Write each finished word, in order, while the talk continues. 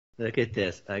Look at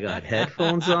this. I got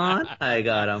headphones on. I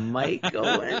got a mic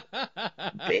going.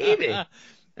 Baby.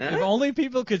 If Huh? only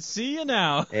people could see you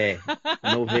now. Hey,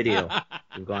 no video.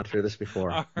 We've gone through this before.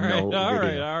 All right, No all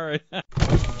right, video. all right.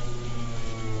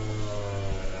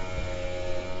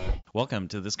 Welcome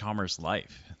to This Commerce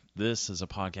Life. This is a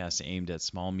podcast aimed at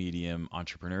small, medium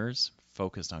entrepreneurs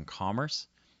focused on commerce.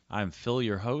 I'm Phil,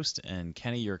 your host, and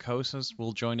Kenny, your co-host,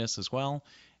 will join us as well.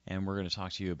 And we're going to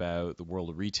talk to you about the world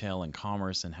of retail and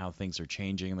commerce and how things are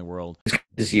changing in the world.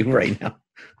 Just you right now.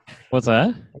 What's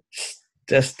that?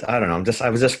 I don't know. I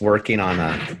was just working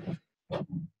on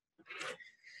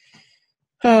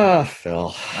Oh,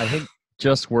 Phil. I think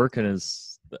just working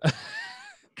is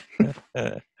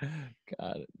God,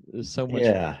 there's so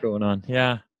much going on.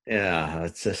 Yeah. Yeah,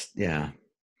 it's just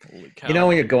Holy cow. You know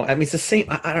when you're going. I mean, it's the same.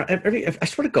 I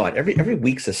swear to God, every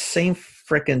week's the same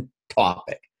freaking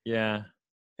topic. Yeah.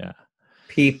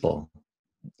 People,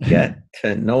 get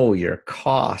to know your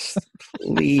cost,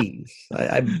 please.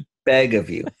 I beg of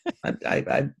you.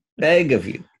 I beg of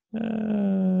you.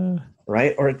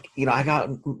 Right? Or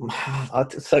I'll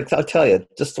tell you,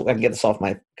 just so I can get this off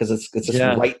because it's just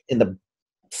right in the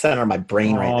center of my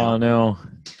brain right now. Oh no.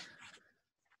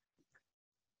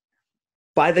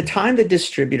 By the time the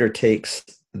distributor takes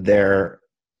their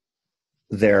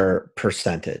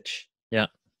percentage,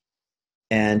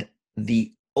 and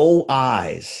the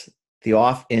OIs, the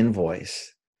off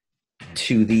invoice,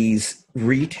 to these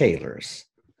retailers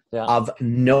of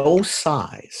no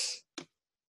size,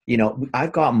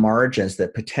 I've got margins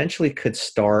that potentially could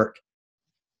start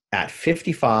at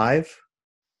 55,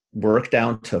 work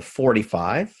down to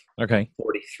 45,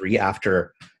 43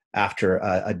 after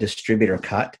a distributor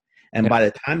cut. And by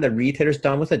the time the retailer's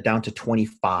done with it, down to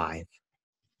 25,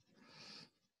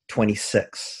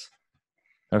 26.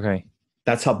 Okay.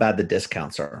 That's how bad the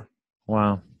discounts are.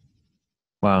 Wow.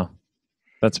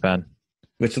 That's bad.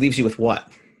 Which leaves you with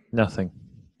what? Nothing.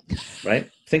 Right?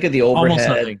 Think of the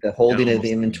overhead, the holding of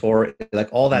the inventory, like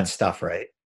all that stuff, right?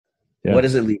 Yeah. What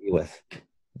does it leave you with?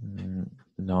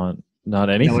 Not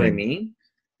anything. You know what I mean?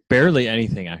 Barely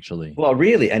anything, actually. Well,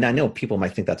 really, and I know people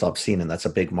might think that's obscene and that's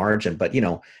a big margin, but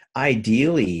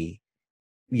ideally,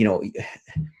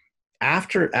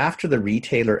 after the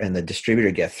retailer and the distributor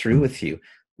get through with you,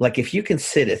 like if you can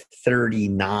sit at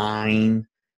 39,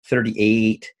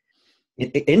 38,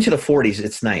 into the 40s,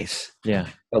 it's nice. Yeah.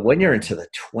 But when you're into the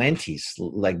 20s,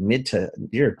 like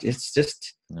it's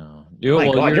just, no.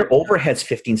 God, your overhead's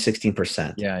 15,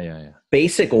 16%. Yeah.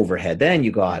 Basic overhead. Then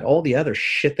you got all the other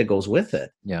shit that goes with it.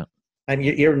 Yeah. And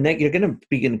you're going to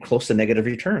be getting close to negative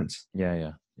returns.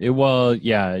 Yeah.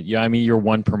 I mean, you're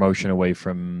one promotion away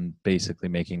from basically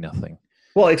making nothing.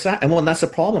 Well, exactly. And that's the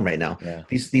problem right now. Yeah.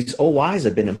 These OIs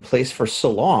have been in place for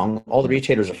so long, all the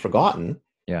retailers have forgotten.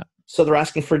 Yeah. So they're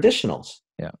asking for additionals.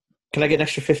 Yeah. Can I get an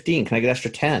extra 15? Can I get an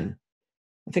extra 10?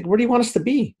 I think, where do you want us to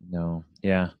be? No.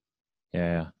 Yeah.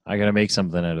 I got to make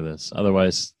something out of this.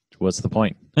 Otherwise, what's the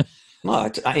point?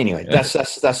 No, anyway, that's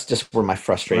just where my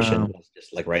frustration is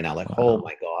just like right now. Like, oh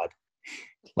my God.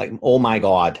 Like, oh my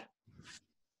God.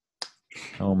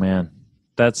 Oh man.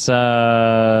 That's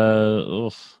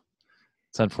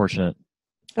it's unfortunate.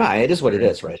 It is what it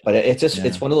is, right? But it's just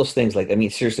it's one of those things. Like, I mean,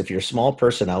 seriously, if you're a small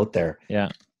person out there,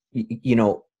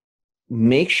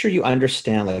 make sure you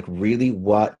understand like really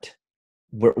what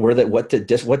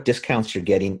discounts you're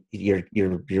getting, you're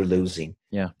losing.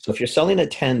 Yeah. So if you're selling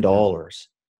at $10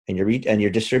 and your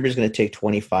distributor is going to take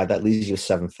 25, that leaves you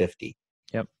 $7.50.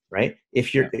 Yep. Right.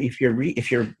 If your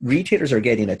retailers are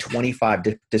getting a 25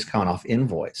 discount off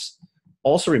invoice,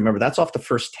 also remember that's off the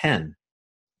first 10.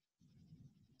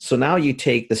 So now you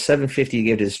take the $7.50 you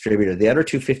give to the distributor, the other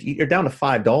 $2.50, you're down to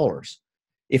 $5.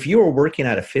 If you were working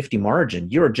at a 50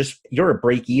 margin, you're a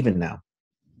break even now,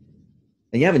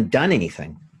 and you haven't done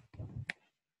anything.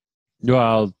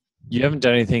 Well, you haven't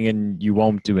done anything, and you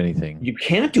won't do anything. You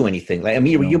can't do anything. Like, I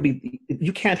mean,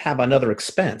 you can't have another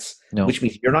expense, which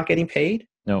means you're not getting paid.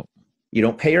 No, you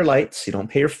don't pay your lights, you don't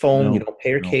pay your phone, you don't pay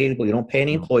your cable, you don't pay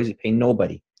any employees, you pay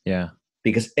nobody. Yeah,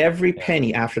 because every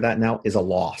penny after that now is a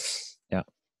loss.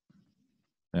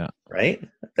 Yeah. Right?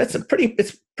 It's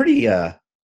pretty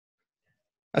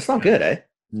that's not good, eh?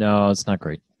 No, it's not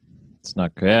great. It's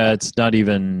not good. It's not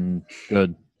even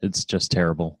good. It's just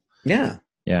terrible. Yeah.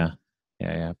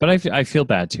 But I feel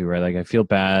bad too, right? Like I feel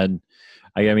bad.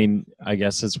 I mean, I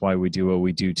guess that's why we do what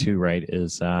we do too, right?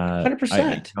 Is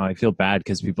 100%. I feel bad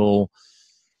because people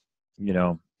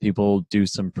do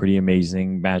some pretty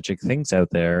amazing magic things out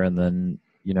there, and then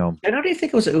And I don't even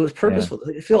think it was purposeful.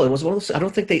 Phil, it was one of those. I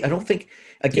don't think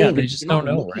again. They just don't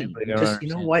know, right? Just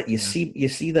what you see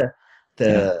the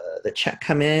the check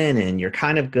come in and you're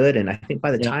kind of good. And I think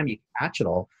by the time you catch it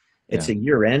all, it's a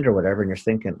year end or whatever. And you're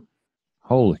thinking,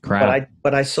 holy crap.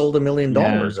 But I sold $1 million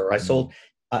or I sold,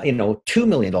 $2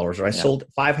 million or I sold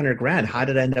 500 grand. How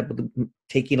did I end up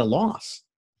taking a loss?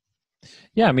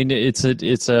 Yeah, I mean, it's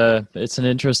an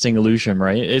interesting illusion,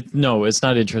 right? No, it's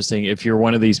not interesting. If you're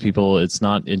one of these people, it's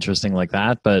not interesting like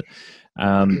that. But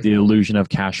the illusion of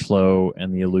cash flow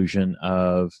and the illusion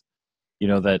of,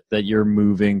 that you're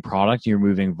moving product, you're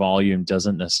moving volume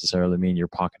doesn't necessarily mean you're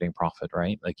pocketing profit,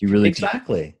 right? Like you really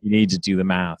exactly. You need to do the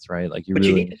math, right? Like you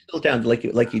need to still down like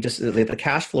you just the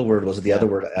cash flow word was the other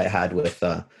word I had with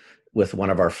one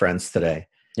of our friends today.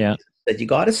 Yeah, that you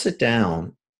got to sit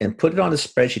down and put it on a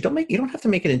spreadsheet. You don't have to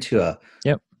make it into a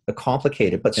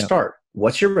complicated, but start.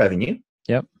 What's your revenue?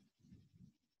 Yep.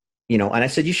 And I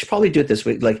said you should probably do it this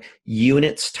way, like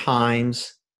units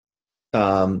times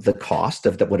the cost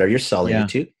of whatever you're selling it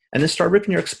to, and then start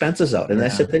ripping your expenses out. And I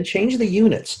said, then change the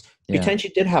units. Pretend you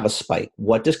did have a spike.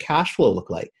 What does cash flow look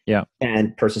like? Yeah.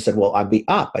 And person said, well, I'd be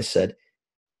up. I said,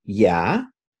 yeah,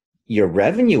 your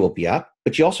revenue will be up,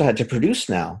 but you also had to produce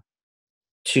now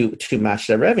to match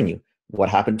that revenue. What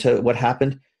happened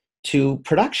to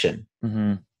production?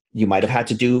 Mm-hmm. You might have had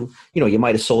to do, you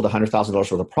might have sold $100,000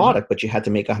 worth of product, but you had to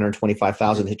make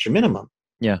 $125,000 to hit your minimum.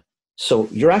 Yeah. So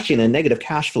you're actually in a negative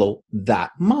cash flow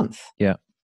that month. Yeah.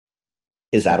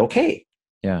 Is that okay?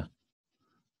 Yeah.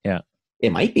 Yeah.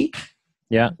 It might be.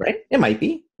 Yeah. Right? It might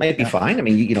be. Might be fine. I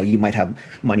mean, you might have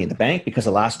money in the bank because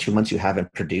the last 2 months you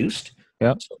haven't produced.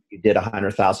 Yeah. So you did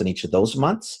 100,000 each of those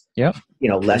months. Yeah.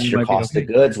 Less your cost of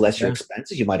goods, less your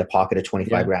expenses. You might have pocketed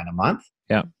 25 grand a month.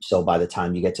 Yeah. So by the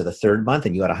time you get to the third month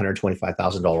and you got a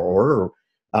 $125,000 order,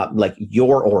 like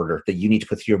your order that you need to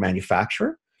put through your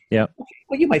manufacturer. Yeah. Okay,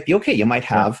 well, you might be okay. You might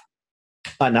have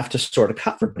enough to sort of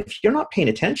cover. But if you're not paying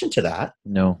attention to that,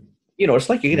 no, it's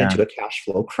like you get into a cash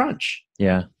flow crunch.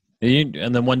 Yeah.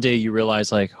 And then one day you realize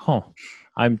like,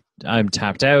 I'm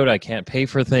tapped out. I can't pay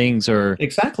for things or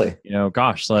exactly.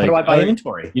 Gosh, like how do I buy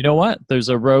inventory? You know what? There's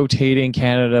a rotating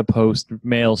Canada Post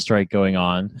mail strike going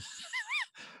on.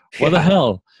 What the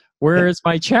hell? Where is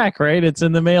my check, right? It's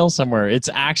in the mail somewhere. It's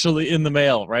actually in the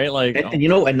mail, right? Like,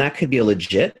 and that could be a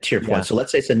legit, to your point. Yeah. So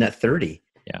let's say it's a net 30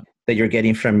 that you're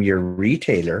getting from your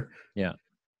retailer. Yeah.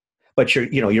 But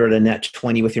you're at a net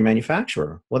 20 with your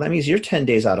manufacturer. Well, that means you're 10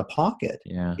 days out of pocket.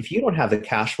 Yeah. If you don't have the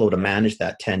cash flow to manage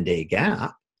that 10-day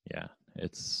gap,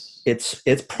 it's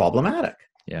problematic.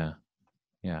 Yeah.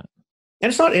 Yeah.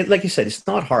 And it's not, like you said, it's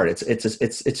not hard.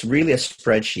 It's really a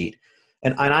spreadsheet.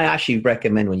 And I actually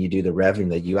recommend when you do the revenue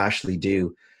that you actually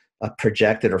do a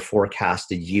projected or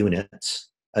forecasted units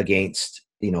against,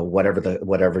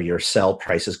 whatever your sell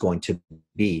price is going to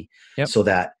be. Yep. So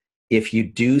that if you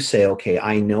do say, okay,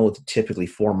 I know that typically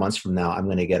 4 months from now, I'm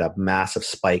going to get a massive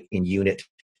spike in unit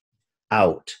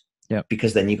out. Yep.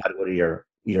 Because then you got to go to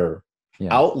your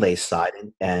outlay side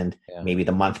and maybe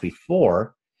the month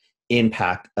before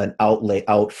impact an outlay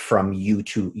out from you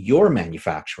to your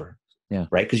manufacturer. Yeah.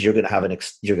 Right. Because you're going to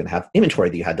have inventory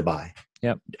that you had to buy.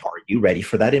 Yep. Are you ready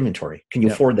for that inventory? Can you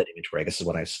afford that inventory? I guess is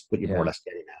what you're more or less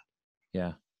getting at.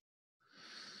 Yeah.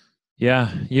 Yeah.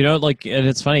 And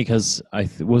it's funny because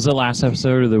was the last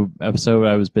episode or the episode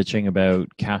I was bitching about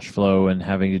cash flow and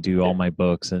having to do all my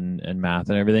books and math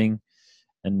and everything.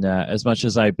 And as much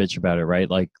as I bitch about it, right?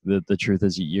 Like the truth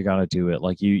is you got to do it.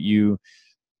 Like you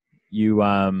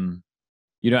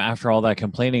after all that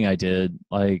complaining I did,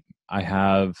 like I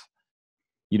have,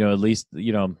 at least,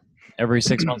 every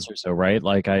 6 months or so, right?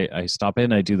 Like I stop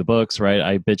in, I do the books, right?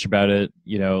 I bitch about it,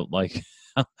 like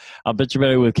I'll bitch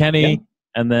about it with Kenny. Yeah.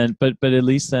 And then, but at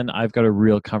least then I've got a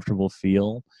real comfortable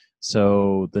feel.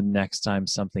 So the next time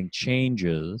something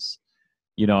changes,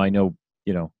 I know,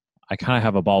 I kind of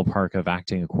have a ballpark of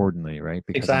acting accordingly, right?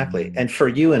 Because exactly. And for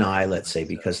you and I, let's say,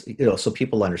 because, so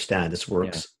people understand this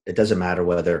works. Yeah. It doesn't matter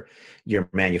whether you're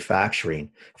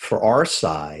manufacturing. For our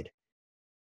side,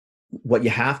 what you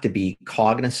have to be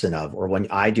cognizant of, or when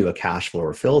I do a cash flow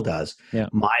or Phil does,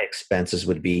 my expenses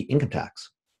would be income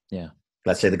tax. Yeah.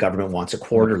 Let's say the government wants a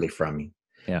quarterly from you.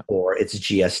 Yeah. Or it's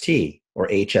GST or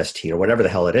HST or whatever the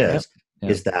hell it is,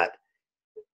 is that,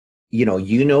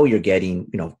 you're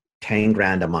getting, 10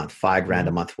 grand a month, 5 grand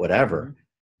a month, whatever.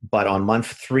 But on month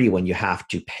 3, when you have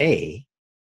to pay,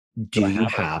 do you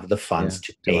have the funds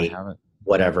to pay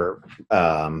whatever?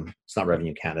 It's not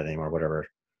Revenue Canada anymore, whatever.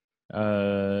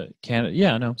 Canada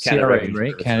Revenue,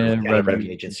 right? Canada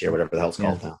Revenue Agency or whatever the hell it's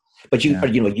called now. But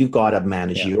you've got to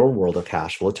manage your world of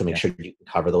cash flow to make sure you can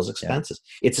cover those expenses.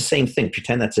 It's the same thing.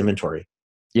 Pretend that's inventory.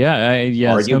 Are it's you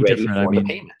no ready different. I for the mean,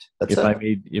 payment? That's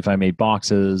if I made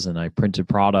boxes and I printed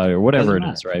product or whatever it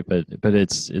is, right? But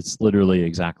it's literally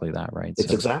exactly that, right? It's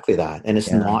So exactly that. And it's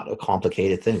yeah, not a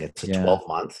complicated thing. It's a yeah,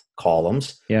 12-month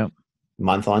columns, yeah,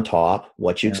 month on top,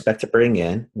 what you yeah, expect to bring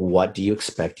in, what do you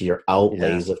expect your yeah,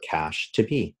 outlays of cash to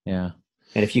be? yeah,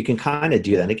 And if you can kind of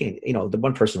do that, yeah. and again, the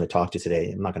one person I talked to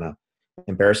today, I'm not going to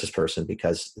embarrass this person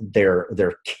because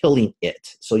they're killing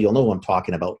it. So you'll know who I'm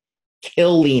talking about.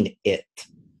 Killing it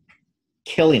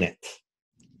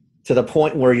to the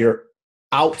point where you're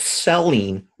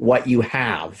outselling what you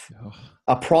have. Oh,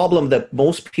 A problem that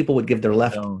most people would give their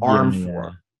left no, yeah, arm yeah,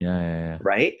 for, yeah, yeah,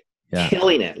 right? yeah,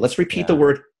 Killing it. Let's repeat the yeah.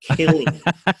 word killing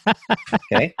it.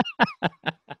 Okay.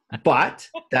 But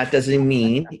that doesn't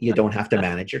mean you don't have to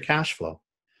manage your cash flow,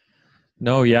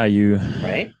 No, yeah, you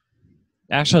right?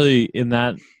 actually in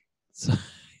that,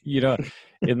 you know,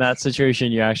 in that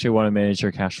situation, you actually want to manage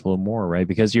your cash flow more, right?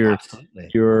 Because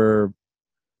Absolutely. you're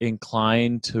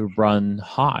inclined to run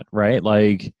hot, right?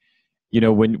 Like,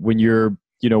 when you're,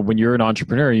 when you're an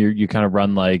entrepreneur, you kind of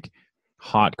run like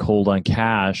hot, cold on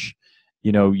cash,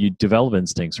 you develop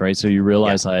instincts, right? So you Yeah,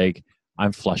 realize like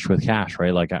I'm flush with cash,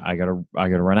 right? Like I gotta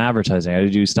run advertising, I gotta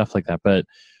do stuff like that. But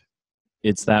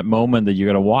it's that moment that you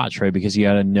got to watch, right? Because you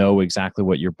got to know exactly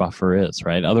what your buffer is,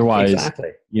 right? Otherwise,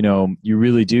 exactly. you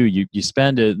really do. You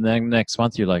spend it, and then next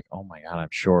month you're like, oh my god, I'm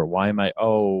short. Why am I?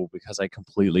 Oh, because I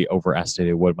completely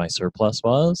overestimated what my surplus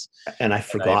was, And I and I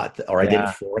forgot, or I didn't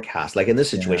yeah, forecast. Like in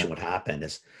this yeah, situation, what happened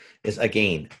is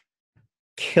again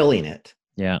killing it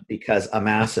yeah. because a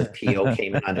massive PO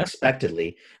came in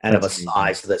unexpectedly and of That's a amazing.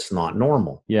 size that's not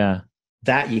normal. Yeah,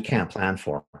 That you can't plan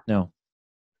for, no,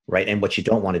 right? And what you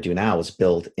don't want to do now is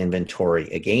build inventory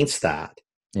against that,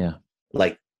 yeah,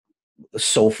 like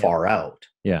so yeah, far out.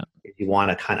 yeah, You want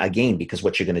to kind of, again, because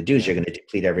what you're going to do is you're going to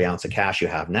deplete every ounce of cash you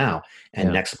have now. And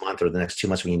yeah, next month or the next 2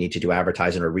 months when you need to do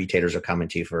advertising or retailers are coming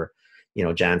to you for,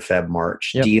 Jan, Feb,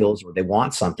 March yep, deals or they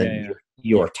want yeah, something, yeah.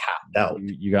 you're tapped out.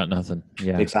 You got nothing.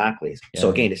 Yeah, Exactly. So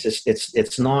yeah, again,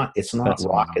 it's not that's amazing.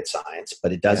 rocket science,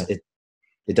 but Yeah,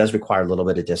 it does require a little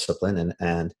bit of discipline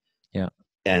yeah.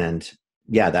 and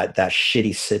yeah, that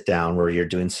shitty sit down where you're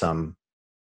doing some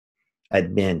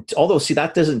admin. Although, see,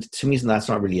 that doesn't, to me, that's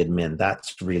not really admin.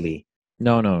 That's really,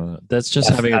 No. That's just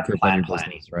having a that's grip on your planning.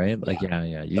 business, right? Yeah. Like,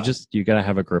 yeah. So, You gotta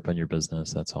have a grip on your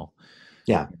business. That's all.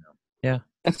 yeah. Yeah.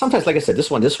 And sometimes, like I said, this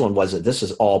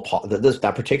is all,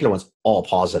 that particular one's all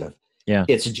positive. Yeah.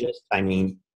 It's just, I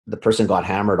mean, the person got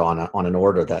hammered on an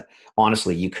order that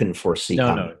honestly you couldn't foresee No.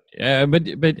 coming. Yeah,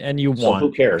 and you So who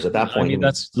want. cares at that I point? I mean, mean,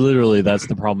 that's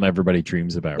the problem everybody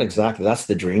dreams about, right? exactly. That's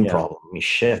the dream Yeah. problem. I mean,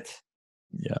 shit.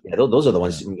 Yeah. Yeah, those are the Yeah.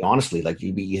 ones. I mean, honestly, like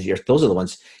those are the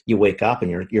ones you wake up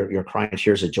and you're crying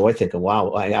tears of joy, thinking,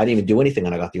 "Wow, I didn't even do anything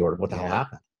and I got the order. What the hell Yeah.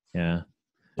 happened?" Yeah.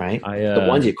 Right? I The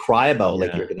ones you cry about,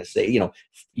 like yeah. you're going to say,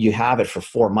 you have it for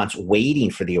 4 months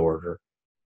waiting for the order,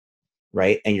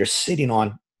 right? And you're sitting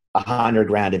on 100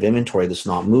 grand of inventory that's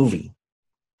not moving.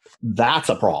 That's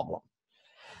a problem.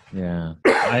 Yeah.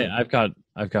 I've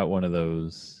got one of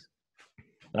those.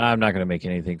 I'm not going to make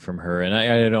anything from her, and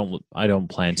I don't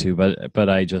plan to, but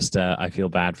I just I feel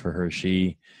bad for her.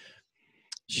 She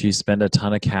spent a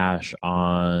ton of cash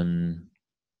on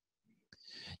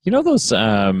you know those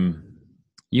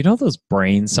those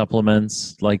brain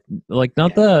supplements, like not Yeah,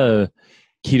 the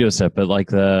keto stuff, but like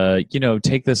the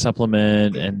take this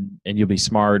supplement and you'll be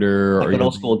smarter, like or an you'll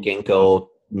old school be ginkgo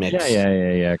mix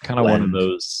yeah, kind of one of blend,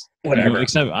 those. whatever.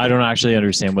 Except I don't actually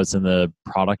understand what's in the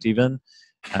product even.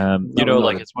 No,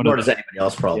 Like no, it's one of nor the does anybody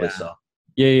else probably. yeah So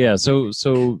yeah.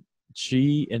 So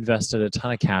she invested a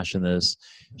ton of cash in this.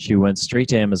 She went straight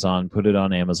to Amazon, put it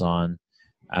on Amazon.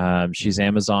 She's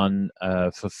Amazon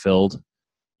fulfilled,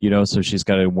 so she's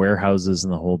got warehouses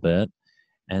and the whole bit,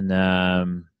 and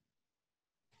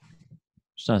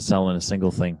she's not selling a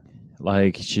single thing.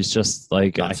 Like she's just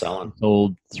like I not think she selling.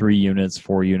 sold 3 units,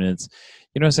 4 units.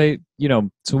 So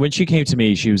when she came to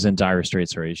me, she was in dire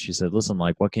straits, right? She said, "Listen,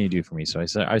 like, what can you do for me?" So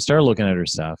I started looking at her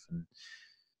stuff, and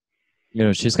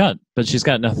she's got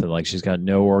nothing. Like she's got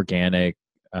no organic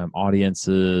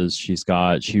audiences.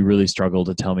 She really struggled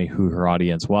to tell me who her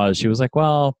audience was. She was like,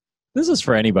 "Well, this is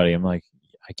for anybody." I'm like,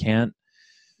 I can't.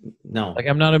 No. Like,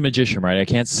 I'm not a magician, right? I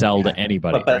can't sell Yeah. to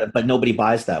anybody, But right? but nobody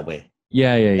buys that way.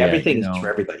 Yeah. Everything is for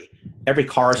everybody. Every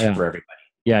car is Yeah. for everybody.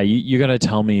 Yeah. You got to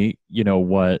tell me,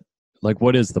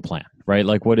 what is the plan, right?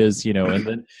 Like, what is, and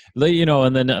then,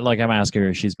 and then like I'm asking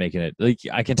her, she's making it, like,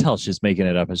 I can tell she's making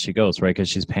it up as she goes, right? Because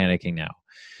she's panicking now.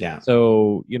 Yeah.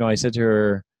 So, I said to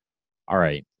her, all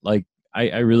right, like,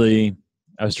 I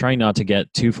was trying not to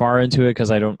get too far into it because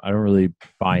I don't really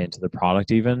buy into the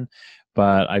product even,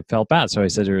 but I felt bad. So I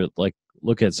said to her, like,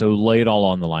 so lay it all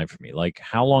on the line for me. Like,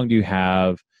 how long do you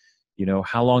have,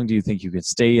 how long do you think you could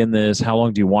stay in this? How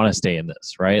long do you want to stay in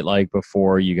this, right? Like,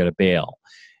 before you got to bail.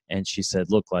 And she said,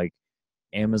 look, like,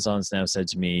 Amazon's now said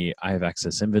to me, I have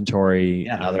excess inventory.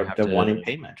 Yeah, now they're wanting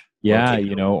payment. Yeah,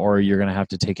 or you're going to have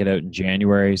to take it out in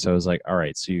January. So I was like, all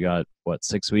right, so you got, what,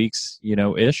 6 weeks,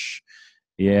 ish?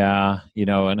 Yeah,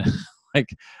 and like,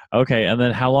 okay. And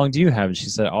then how long do you have? And she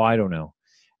said, oh, I don't know.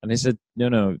 And I said,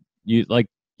 no, you like,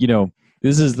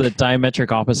 this is the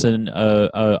diametric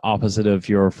opposite of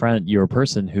your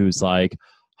person who's like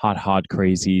hot,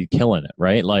 crazy, killing it,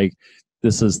 right? Like,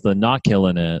 this is the not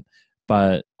killing it.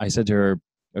 But I said to her,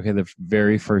 okay, the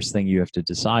very first thing you have to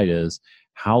decide is,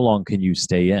 how long can you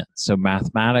stay in? So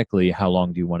mathematically, how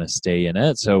long do you want to stay in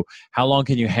it? So how long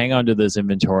can you hang on to this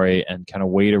inventory and kind of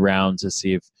wait around to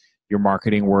see if your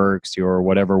marketing works, your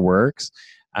whatever works?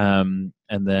 And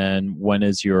then when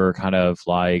is your kind of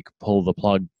like pull the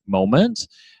plug moment?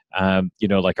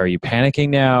 Like, are you panicking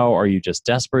now? Are you just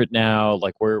desperate now?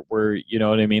 Like, we're you know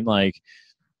what I mean? Like,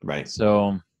 right.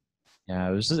 So yeah,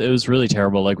 it was really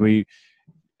terrible. Like,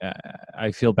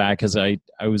 I feel bad because I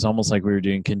was almost like we were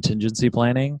doing contingency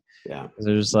planning. Yeah.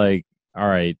 They're just like, all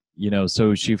right,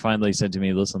 so she finally said to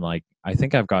me, listen, like, I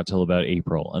think I've got till about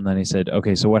April. And then he said,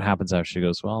 okay, so what happens after? She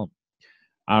goes, well,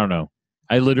 I don't know.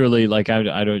 I literally, like,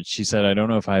 she said, I don't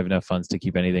know if I have enough funds to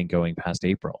keep anything going past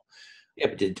April. Yeah,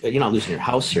 but you're not losing your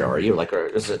house here, are you? Like, or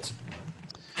is it,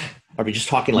 are we just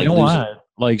talking like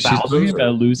like she's talking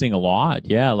about losing a lot.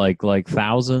 Yeah, like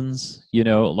thousands,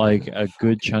 like a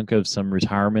good chunk of some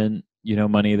retirement,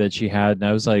 money that she had. And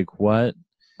I was like, what?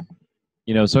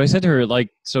 So I said to her, like,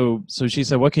 so she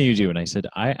said, what can you do? And I said,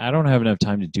 I don't have enough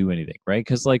time to do anything, right?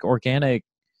 Because like organic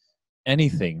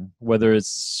anything, whether it's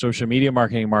social media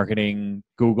marketing,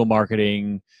 Google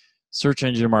marketing, search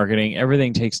engine marketing,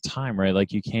 everything takes time, right?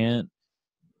 Like you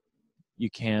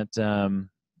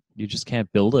just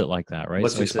can't build it like that, right?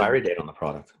 What's the expiry date on the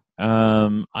product? I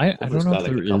don't know if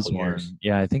there is one.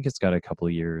 Yeah, I think it's got a couple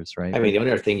of years, right? I mean, the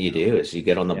only other thing you do is you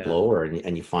get on the blower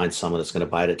and you find someone that's going to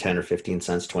buy it at 10 or 15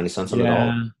 cents, 20 cents on the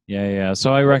dollar. Yeah.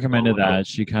 So I recommended that.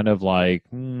 She kind of like,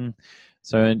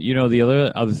 So, and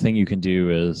the other thing you can do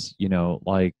is,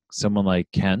 like someone like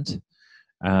Kent,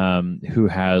 who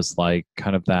has like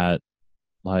kind of that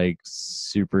like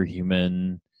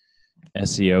superhuman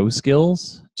SEO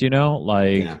skills, to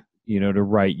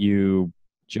write you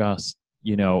just,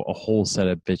 a whole set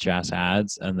of bitch ass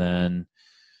ads, and then,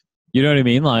 you know what I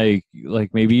mean? Like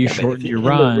maybe you shorten your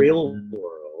run. In the real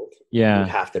world, you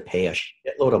have to pay a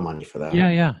shitload of money for that.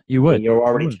 Yeah, you would. You're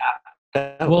already tapped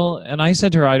out. Well, and I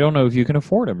said to her, I don't know if you can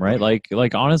afford him, right?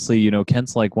 Like honestly,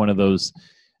 Kent's like one of those,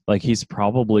 like he's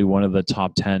probably one of the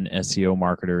top 10 SEO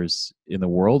marketers in the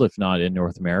world, if not in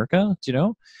North America,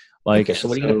 Like, okay, so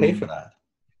what are you going to pay for that?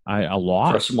 A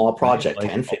lot. For a small project, like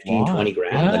 10, 15, 20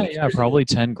 grand. Yeah, probably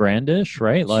 10 grand-ish,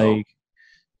 right? So,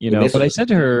 like, but I said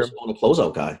to her, a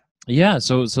closeout guy. Yeah,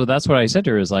 so that's what I said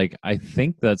to her is like, I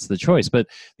think that's the choice. But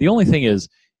the only thing is,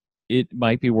 it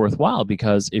might be worthwhile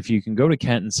because if you can go to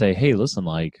Kent and say, hey, listen,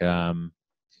 like,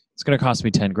 it's going to cost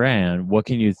me 10 grand. What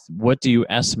do you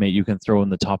estimate you can throw in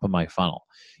the top of my funnel?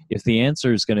 If the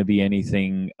answer is going to be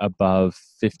anything above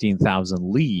 15,000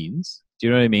 leads, do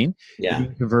you know what I mean? Yeah. If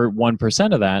you convert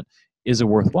 1% of that, is it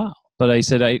worthwhile? But I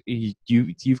said,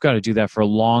 you've got to do that for a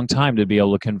long time to be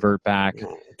able to convert back. Yeah,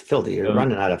 Phil, you're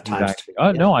running out of time.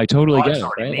 No, I totally get it.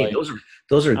 Right? Like,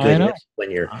 those are good hits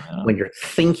when you're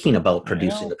thinking about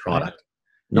producing the product,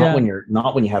 not when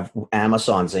you have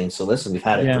Amazon saying, "So listen, we've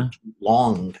had it for too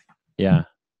long." Yeah.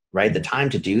 Right. The time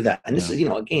to do that, and this is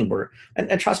again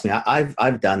and trust me,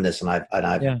 I've done this, and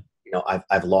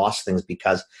I've lost things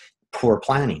because poor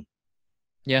planning.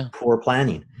 Yeah. Poor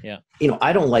planning. Yeah.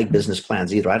 I don't like business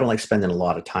plans either. I don't like spending a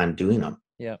lot of time doing them.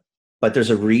 Yeah. But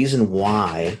there's a reason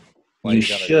why you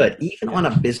should, even on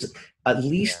a business, at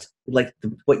least like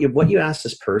what you asked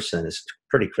this person is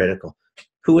pretty critical.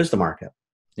 Who is the market?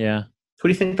 Yeah. Who do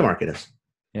you think the market is?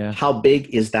 Yeah. How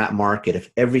big is that market if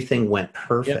everything went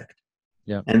perfect?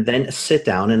 Yeah. And then sit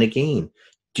down and again,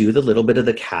 do the little bit of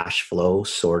the cash flow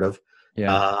sort of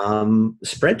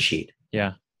spreadsheet.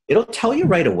 Yeah. It'll tell you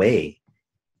right away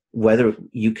whether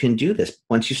you can do this.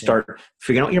 Once you start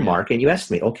figuring out your market and you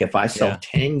estimate, okay, if I sell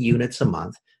 10 units a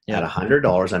month at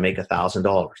 $100, I make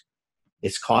 $1,000.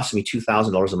 It's costing me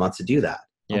 $2,000 a month to do that.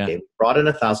 Yeah. Okay, brought in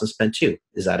 1,000, spent 2.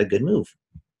 Is that a good move?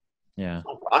 Yeah.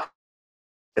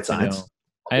 It's science.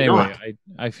 Anyway,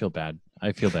 I feel bad.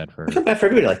 I feel bad for her. I feel bad for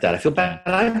everybody like that. I feel bad.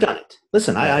 I've done it.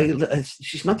 Listen,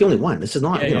 she's not the only one. This is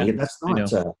not, that's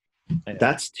not,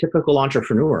 that's typical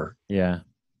entrepreneur. Yeah.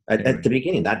 At the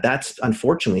beginning, that's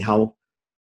unfortunately how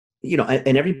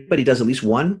and everybody does at least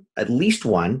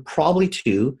one, probably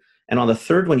two. And on the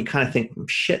third one, you kind of think,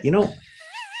 shit,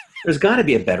 there's got to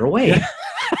be a better way.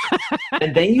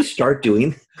 And then you start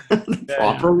doing the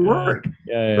proper work,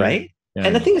 right? Yeah.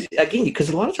 And the thing is, again, because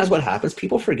a lot of times what happens,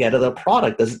 people forget that the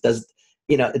product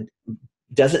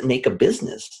doesn't make a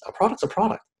business. A product's a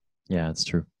product. Yeah, it's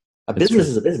true. A business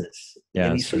is a business.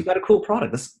 Yeah. So you got a cool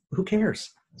product. Who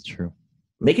cares? That's true.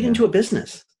 Make it into a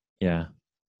business. Yeah,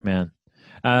 man.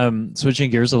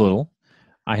 Switching gears a little,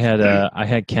 I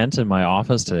had Kent in my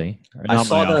office today. I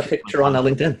saw the picture on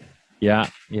LinkedIn. Yeah.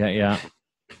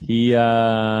 He,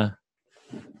 I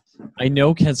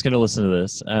know Kent's going to listen to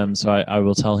this, so I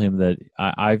will tell him that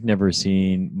I've never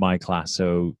seen my class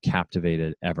so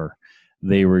captivated ever.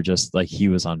 They were just like, he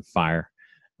was on fire.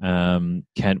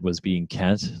 Kent was being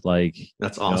Kent. Like,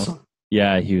 that's awesome.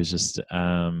 Yeah, he was just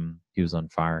he was on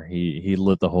fire. He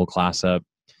lit the whole class up.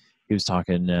 He was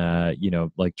talking,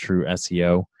 like true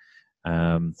SEO,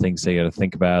 things they got to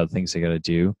think about, things they got to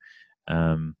do.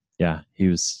 He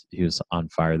was on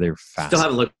fire. They were fast. Still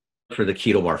haven't looked for the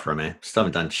keto bar for me. Still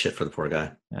haven't done shit for the poor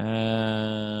guy.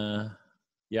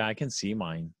 Yeah, I can see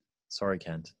mine. Sorry,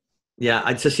 Kent. Yeah,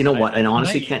 I just, what? And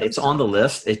honestly, Kent, it's on the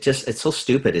list. It's so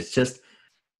stupid. It's just.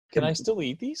 Can I still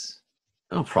eat these?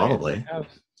 Oh, probably.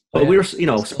 But we were,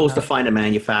 supposed to find a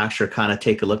manufacturer, kind of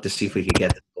take a look to see if we could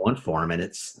get this going for him, and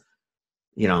it's,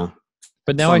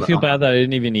 But now I feel bad that I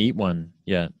didn't even eat one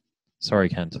yet. Sorry,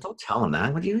 Kent. Don't tell him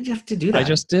that. Why do you have to do that? I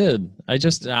just did. But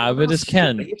it's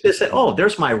Ken. You just say, "Oh,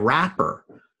 there's my wrapper."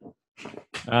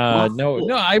 No.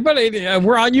 But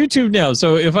we're on YouTube now,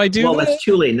 so if I do, that's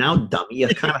too late now, dummy. You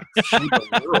kind of see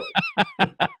the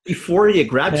world before you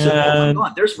grab some. Oh my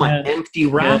God, there's my empty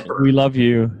wrapper. We love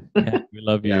you. Ken, we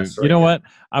love you. You know what?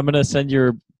 I'm gonna send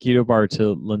your keto bar to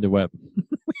Linda Webb.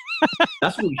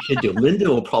 That's what we should do. Linda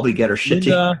will probably get her shit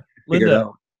together.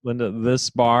 Linda,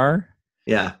 this bar.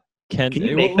 Yeah. Can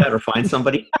you make that or find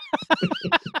somebody?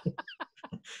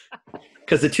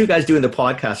 Because the two guys doing the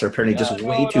podcast are apparently just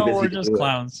way too busy. We're just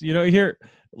clowns. Here,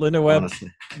 Linda Webb,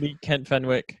 meet Kent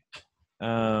Fenwick.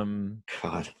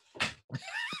 God.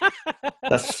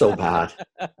 That's so bad.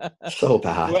 So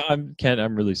bad. Well,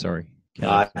 I'm really sorry.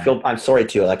 I'm sorry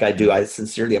too. Like I do. I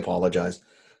sincerely apologize.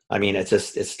 I mean,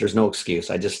 there's no excuse.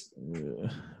 I just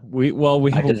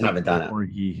haven't done it before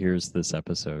he hears this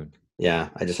episode. Yeah,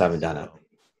 I just haven't done it.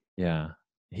 Yeah,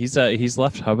 he's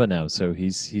left Hubba now, so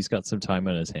he's got some time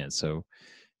on his hands. So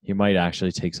he might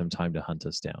actually take some time to hunt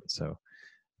us down. So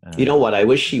you know what? I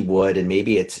wish he would, and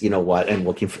maybe it's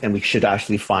and we should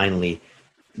actually finally,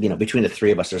 between the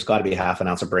three of us, there's got to be half an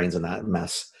ounce of brains in that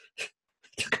mess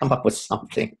to come up with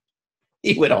something.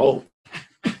 He would hope.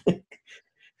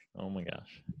 Oh my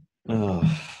gosh. Oh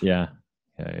yeah.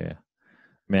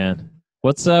 Man,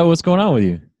 what's going on with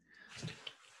you?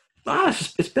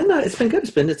 It's been good.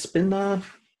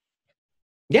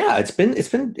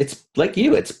 It's like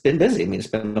you. It's been busy. I mean, it's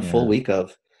been a full week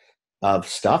of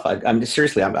stuff. I'm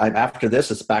seriously. I'm after this.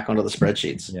 It's back onto the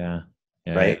spreadsheets. Yeah.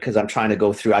 Right. Because I'm trying to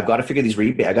go through. I've got to figure these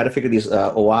rebate. I got to figure these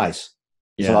OIs.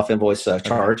 These off invoice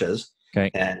charges. Okay.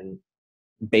 And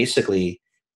basically,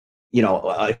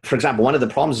 for example, one of the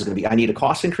problems is going to be I need a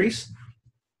cost increase,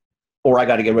 or I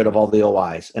got to get rid of all the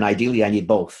OIs, and ideally I need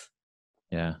both.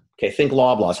 Yeah. Okay, think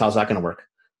Loblaws. How's that going to work?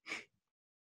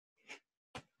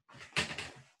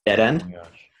 Dead end?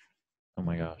 Oh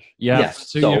my gosh. Yeah.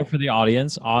 Yes. So for the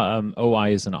audience,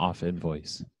 OI is an off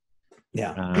invoice.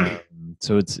 Yeah.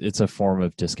 So it's a form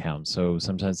of discount. So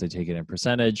sometimes they take it in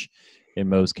percentage. In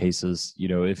most cases,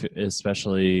 if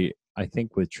especially I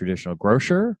think with traditional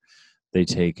grocer, they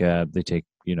take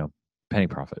penny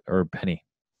profit or pennies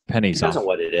Depends off. on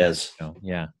what it is.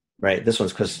 Yeah. Right. This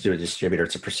one's because through a distributor,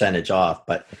 it's a percentage off,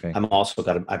 but I'm also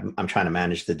I'm trying to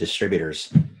manage the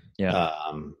distributors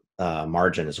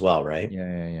margin as well. Right.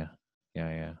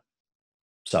 Yeah.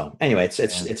 So anyway, it's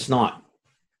just not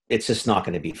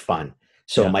going to be fun.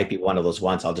 So it might be one of those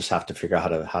ones I'll just have to figure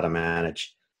out how to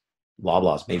manage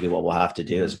Loblaws. Maybe what we'll have to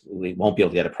do is we won't be able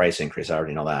to get a price increase. I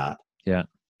already know that. Yeah.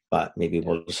 But maybe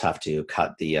we'll just have to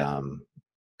cut the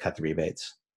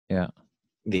rebates. Yeah.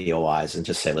 The OIs and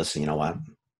just say, listen, you know what?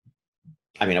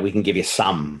 I mean, we can give you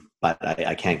some, but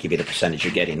I can't give you the percentage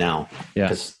you're getting now. Yeah.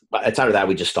 Because it's out of that,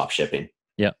 we just stop shipping.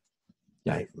 Yeah.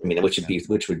 Right. I mean, which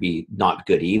would be not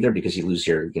good either because you lose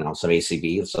your, some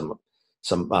ACV,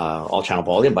 some all channel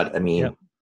volume. But I mean,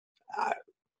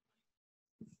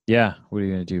 what are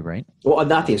you going to do, right? Well,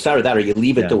 nothing. It's out of that, or you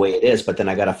leave it the way it is, but then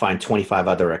I got to find 25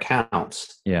 other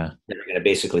accounts. Yeah. That are going to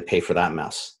basically pay for that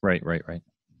mess. Right.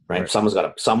 Someone's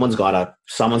got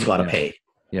to pay.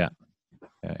 Yeah.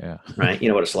 Right. You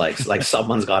know what it's like. It's like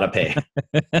someone's got to pay.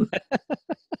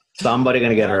 Somebody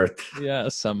gonna get hurt. Yeah,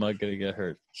 somebody gonna get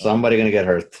hurt. Somebody gonna get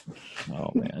hurt.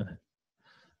 Oh man.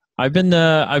 I've been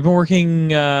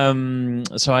working.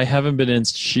 So I haven't been in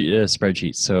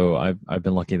spreadsheets. So I've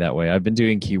been lucky that way. I've been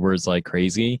doing keywords like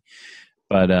crazy,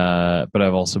 but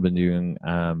I've also been doing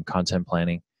content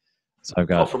planning. So I've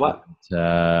got for what?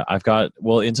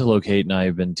 Into Locate, and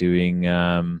I've been doing.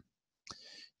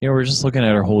 We're just looking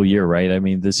at our whole year, right? I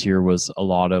mean, this year was a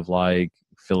lot of like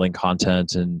filling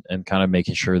content and kind of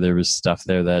making sure there was stuff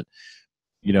there that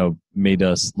made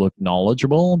us look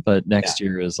knowledgeable. But next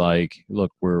year is like,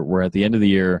 look, we're at the end of the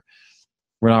year.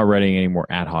 We're not writing any more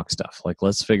ad hoc stuff. Like,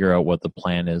 let's figure out what the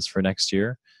plan is for next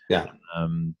year. Yeah.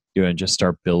 And just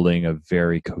start building a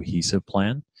very cohesive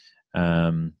plan.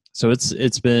 So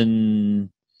it's been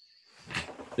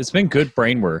good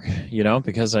brain work,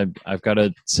 because I've got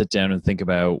to sit down and think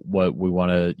about what we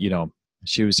want to,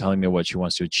 she was telling me what she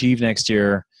wants to achieve next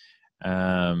year.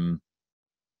 And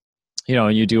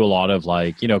you do a lot of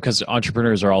like, because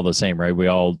entrepreneurs are all the same, right? We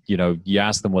all, you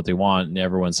ask them what they want and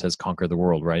everyone says conquer the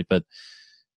world, right? But,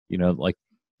 like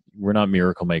we're not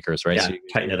miracle makers, right? Yeah, so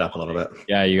tighten it up a little bit.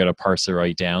 Yeah, you got to parse it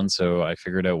right down. So I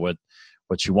figured out what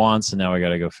she wants, and now I got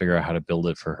to go figure out how to build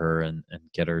it for her and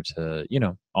get her to,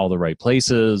 all the right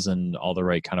places and all the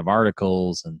right kind of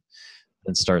articles, and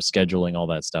then start scheduling all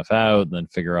that stuff out, and then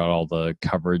figure out all the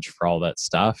coverage for all that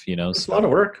stuff, It's a lot of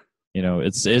work.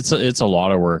 It's a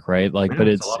lot of work, right? Like, but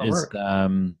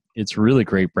it's really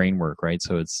great brain work, right?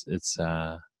 So it's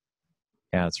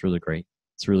really great.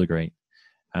 It's really great.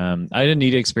 I had a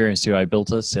neat experience too. I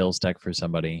built a sales deck for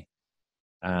somebody,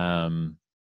 and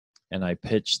I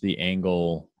pitched the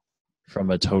angle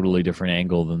from a totally different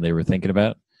angle than they were thinking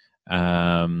about.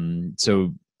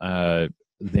 So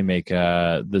they make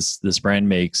this brand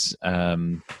makes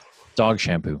dog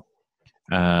shampoo.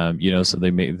 So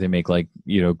they make like,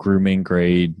 grooming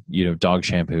grade, dog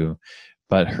shampoo,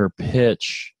 but her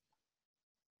pitch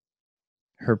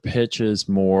is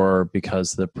more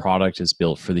because the product is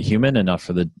built for the human and not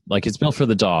for it's built for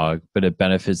the dog, but it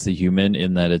benefits the human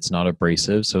in that it's not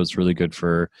abrasive. So it's really good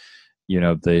for,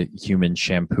 the human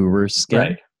shampooer's skin.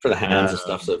 Right. For the hands and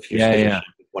stuff. So if you're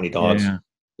 20 dogs,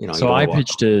 so I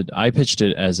pitched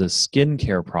it as a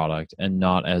skincare product and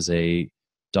not as a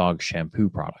dog shampoo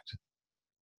product.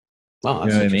 Wow,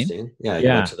 that's interesting. I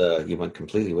mean? You went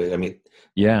completely away. I mean,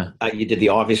 you did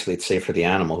obviously it's safe for the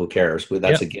animal. Who cares?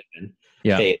 That's a given.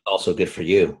 Yeah. Hey, it's also good for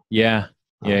you. Yeah.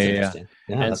 Yeah.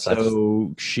 And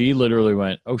so she literally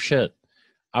went, "Oh shit.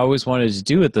 I always wanted to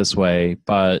do it this way,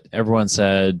 but everyone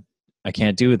said I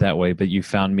can't do it that way, but you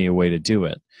found me a way to do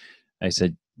it." I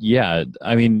said, "Yeah,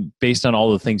 I mean, based on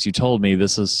all the things you told me,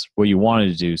 this is what you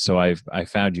wanted to do. So I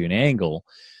found you an angle."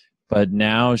 But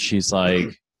now she's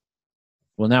like,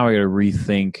 well, now I got to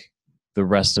rethink the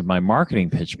rest of my marketing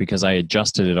pitch because I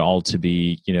adjusted it all to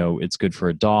be, it's good for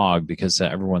a dog because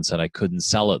everyone said I couldn't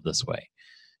sell it this way.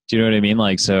 Do you know what I mean?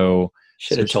 Like, so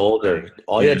should have told her.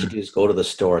 All you had to do is go to the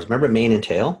stores. Remember Mane and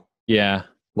Tail? Yeah.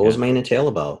 What was Mane and Tail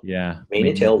about? Yeah. Mane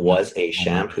and Tail was a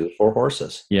shampoo for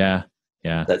horses. Yeah.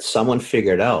 Yeah. That someone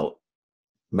figured out.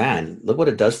 Man, look what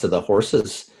it does to the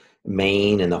horse's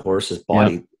mane and the horse's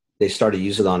body. Yep. They started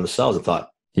using it on themselves and thought,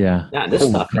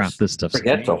 this stuff.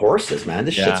 Forget for horses, man.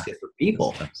 This shit's good for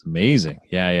people. That's amazing.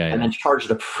 Yeah. And then charged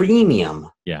a premium.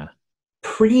 Yeah.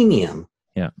 Premium.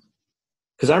 Yeah.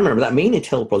 Because I remember that Mane and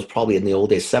Tail was probably in the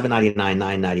old days $7.99,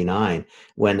 $9.99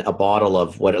 when a bottle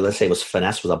of let's say was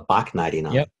Finesse was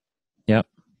 $1.99. Yep.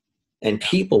 And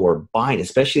people were buying,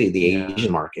 especially the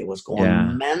Asian market was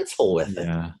going mental with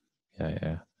it.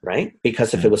 Yeah. Right?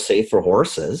 Because if it was safe for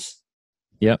horses,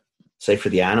 safe for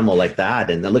the animal like that,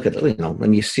 and then look at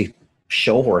when you see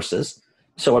show horses.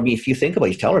 So I mean, if you think about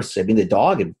it, you tell her, I mean, the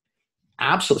dog,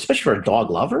 absolutely, especially for a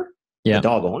dog lover, a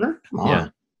dog owner, come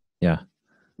on,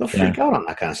 they'll freak out on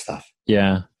that kind of stuff.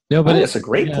 Yeah, no, but it's a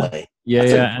great play.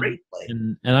 It's a great play,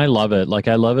 and I love it. Like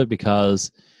I love it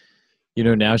because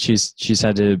now she's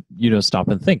had to stop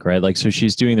and think, right? Like, so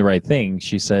she's doing the right thing.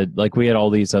 She said, like, we had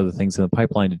all these other things in the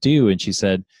pipeline to do, and she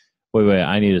said, wait,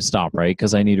 I need to stop, right?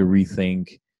 Because I need to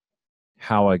rethink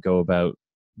how I go about,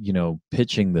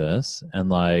 pitching this. And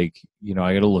like, I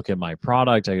got to look at my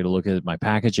product. I got to look at my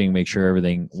packaging, make sure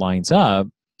everything lines up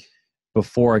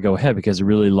before I go ahead, because I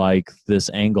really like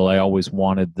this angle. I always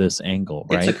wanted this angle,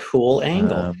 right? It's a cool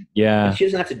angle. And she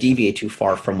doesn't have to deviate too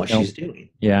far from what she's doing.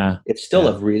 Yeah. It's still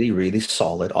a really, really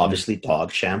solid, obviously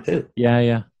dog shampoo.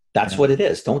 Yeah. That's what it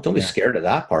is. Don't be scared of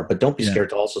that part, but don't be scared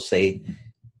to also say,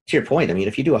 to your point, I mean,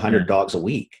 if you do 100 dogs a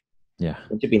week,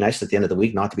 it'd be nice at the end of the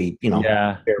week not to be, bare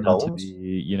bones. Not to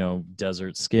be,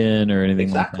 desert skin or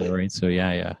anything like that, right? So,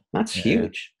 That's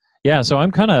huge. Yeah, so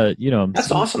I'm kind of,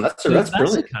 That's awesome. That's that's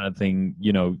brilliant. the kind of thing,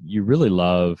 you really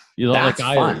love. That's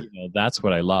like fun. that's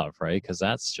what I love, right? Because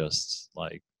that's just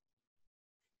like,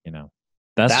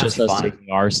 that's just us fun. taking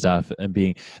our stuff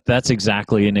and that's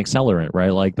exactly an accelerant, right?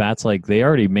 Like that's like they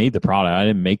already made the product. I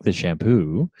didn't make the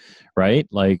shampoo, right?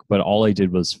 Like, but all I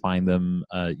did was find them,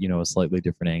 a slightly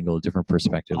different angle, a different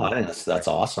perspective. Oh, I think that's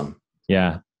awesome.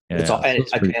 Yeah. It's all,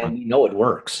 and we know it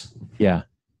works. Yeah.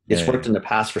 It's worked in the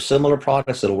past for similar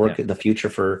products. It'll work in the future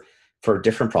for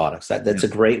different products. That's a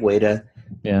great way to.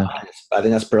 Yeah. I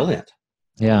think that's brilliant.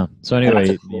 Yeah. So anyway,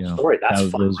 that's a cool story.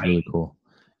 That's that was really cool.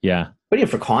 Yeah. Waiting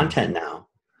for content now.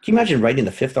 Can you imagine writing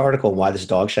the 5th article why this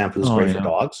dog shampoo is great for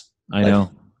dogs? I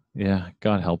know. Yeah.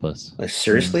 God help us. Like,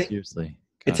 seriously? Seriously.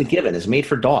 It's a given. It's made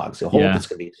for dogs. I hope it's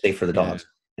going to be safe for the dogs.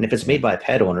 And if it's made by a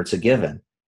pet owner, it's a given.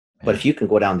 But if you can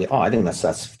go down I think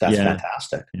that's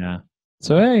fantastic. Yeah.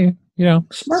 So hey,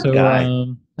 smart guy.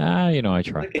 I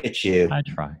try. Look at you. I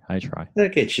try.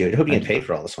 Look at you. I hope you get paid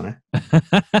for all this one.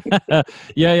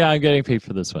 Yeah, I'm getting paid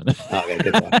for this one. Okay,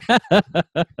 good one.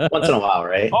 Once in a while,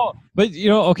 right? Oh, but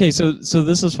okay. So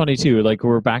this is funny too. Like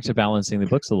we're back to balancing the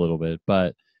books a little bit,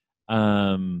 but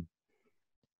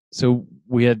so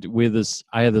we had this.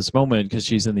 I had this moment because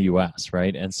she's in the U.S.,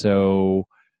 right? And so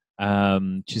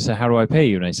she said, "How do I pay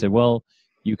you?" And I said, "Well,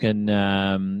 you can.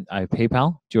 I have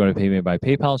PayPal. Do you want to pay me by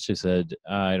PayPal?" She said,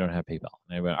 "I don't have PayPal."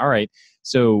 And I went, "All right."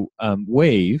 So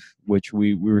Wave, which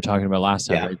we were talking about last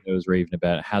time, right? I was raving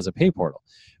about, has a pay portal,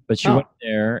 but she went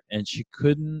there and she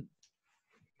couldn't.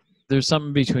 There's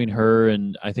something between her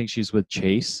and I think she's with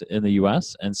Chase in the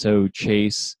U.S. And so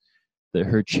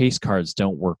her Chase cards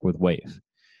don't work with Wave.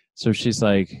 So she's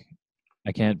like,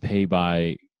 "I can't pay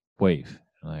by Wave."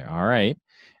 I'm like, "All right."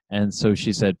 And so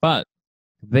she said, "But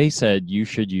they said you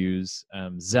should use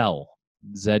Zelle,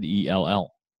 Zell, Zelle,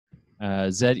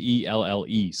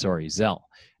 sorry, Zelle."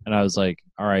 And I was like,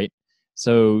 "All right."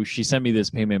 So she sent me this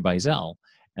payment by Zelle,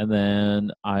 and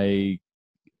then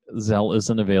Zelle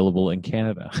isn't available in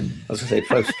Canada. I was gonna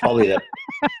say probably that.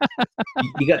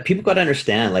 People got to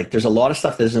understand. Like, there's a lot of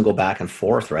stuff that doesn't go back and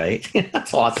forth, right?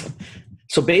 That's awesome.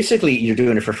 So basically, you're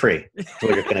doing it for free. So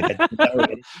you're going to get.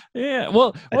 Yeah.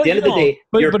 Well, at the end of the day,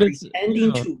 you're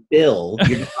pretending to bill.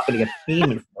 You're just not going to get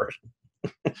payment for it.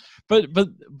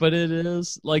 But it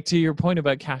is like, to your point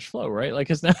about cash flow, right? Like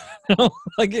it's not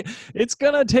like it's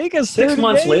gonna take us 6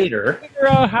 months later to figure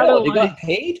out how to got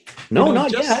paid. No,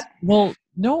 not yet. Well,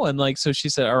 no, and like so she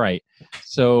said, all right.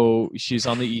 So she's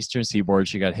on the eastern seaboard.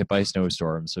 She got hit by a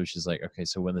snowstorm. So she's like, okay,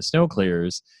 so when the snow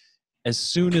clears, as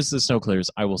soon as the snow clears,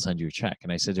 I will send you a check.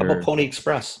 And I said to her, Pony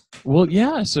Express. Well,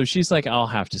 yeah. So she's like, I'll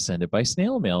have to send it by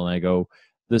snail mail. And I go,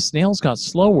 the snails got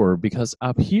slower because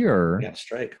up here,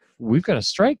 we've got a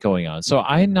strike going on. So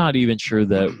I'm not even sure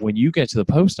that when you get to the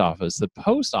post office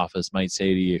might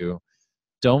say to you,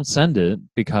 don't send it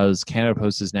because Canada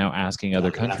Post is now asking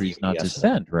other countries not to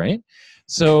send, right?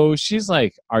 So she's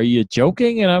like, are you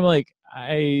joking? And I'm like,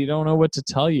 I don't know what to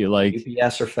tell you. Like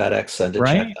UPS or FedEx, send a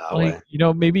check that way.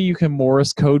 Maybe you can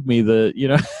Morse code me the,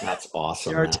 That's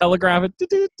awesome. Or telegraph it.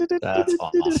 That's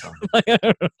awesome.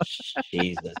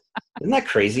 Jesus. Isn't that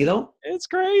crazy though? It's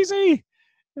crazy.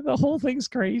 The whole thing's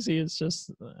crazy. It's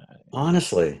just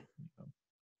honestly.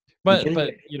 But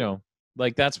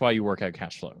like that's why you work out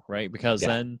cash flow, right? Because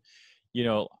then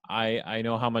I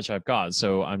know how much I've got,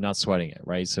 so I'm not sweating it,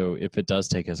 right? So if it does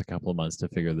take us a couple of months to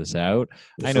figure this out,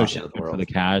 I know for the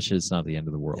cash, it's not the end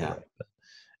of the world, right?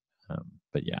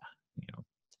 But yeah,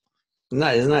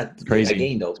 isn't that crazy?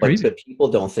 Again, though, but people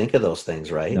don't think of those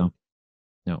things, right? No.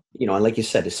 And like you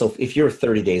said, so if you're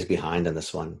 30 days behind on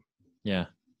this one, so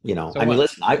I mean,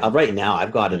 listen, I right now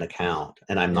I've got an account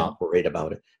and I'm not worried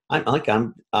about it.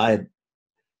 I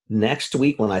next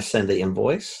week when I send the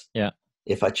invoice,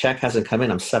 if a check hasn't come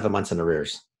in, I'm 7 months in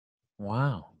arrears.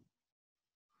 Wow.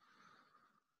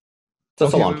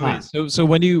 That's a long time. So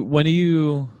when do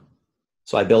you?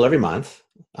 So I bill every month.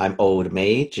 I'm owed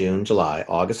May, June, July,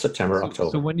 August, September,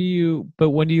 October. So when do you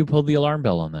pull the alarm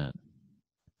bell on that?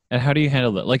 And how do you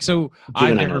handle that? Like, so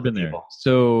I've never been there.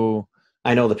 So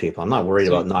I know the people. I'm not worried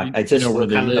about not. I just where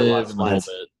they live and the whole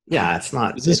bit. Yeah, it's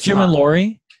not. Is this Jim and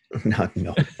Lori?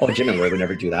 No. Oh, Jim and Lori would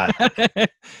never do that.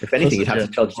 If anything, you'd have to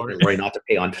tell Jim and Lori not to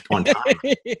pay on time.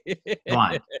 Come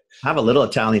on, have a little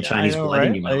Italian Chinese blood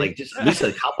in you, man. Like just at least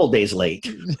a couple days late.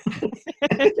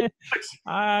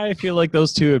 I feel like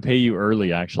those two would pay you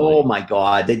early, actually. Oh my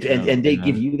God, they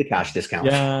give you the cash discount.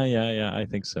 Yeah, I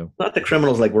think so. Not the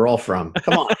criminals like we're all from.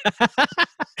 Come on.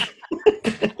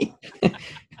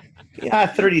 Yeah,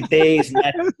 30 days.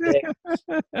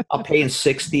 I'll pay in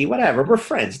 60. Whatever. We're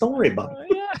friends. Don't worry about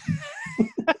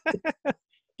it.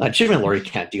 Jim and Lori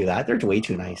can't do that. They're way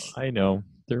too nice. I know.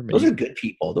 They're Those are good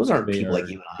people. Those aren't people like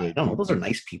you and I. good No, people. those are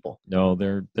nice people. No,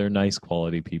 they're nice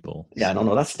quality people. Yeah,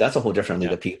 no, that's a whole different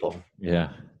league of people. Yeah.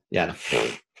 Yeah.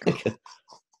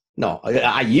 No,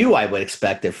 I would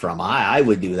expect it from. I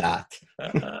would do that.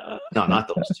 No, not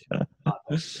those two. Not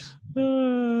those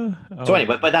two. So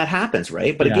anyway, but that happens,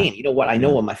 right? But again, you know what? I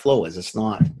know what my flow is. It's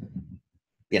not,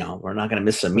 we're not going to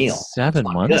miss a meal. 7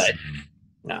 months. Good.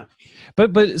 Yeah.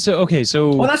 But so, okay.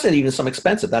 So, well, that's not even some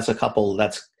expensive. That's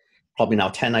probably now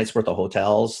 10 nights worth of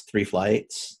hotels, 3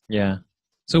 flights. Yeah.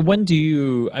 So when do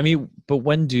you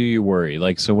worry?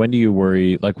 Like, so when do you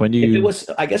worry? Like when do you? If it was,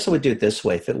 I guess I would do it this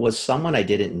way. If it was someone I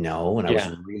didn't know and I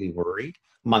was really worried,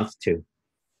 month 2.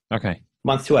 Okay.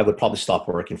 Month 2, I would probably stop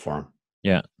working for him.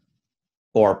 Yeah.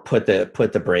 Or put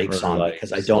the brakes on,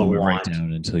 because I don't want right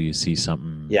down until you see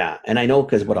something. Yeah, and I know,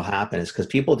 because what'll happen is, because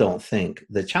people don't think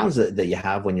the challenge that you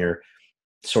have when you're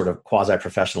sort of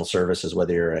quasi-professional services,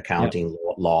 whether you're accounting,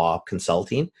 law,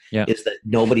 consulting, is that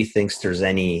nobody thinks there's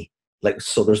any,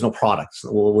 so there's no products.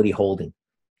 Well, what are you holding?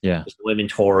 Yeah, there's no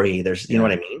inventory. There's, you know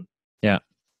what I mean? Yeah.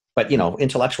 But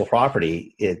intellectual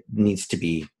property, it needs to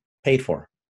be paid for.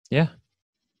 Yeah.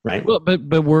 Right. Well,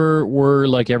 but we're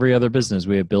like every other business.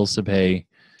 We have bills to pay.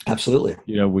 Absolutely.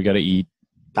 We got to eat.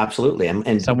 Absolutely.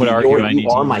 And some would argue you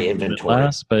are my inventory.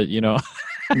 Less, but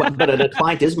but a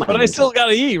client is my. But inventory. I still got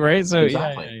to eat, right? So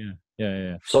exactly.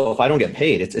 Yeah. So if I don't get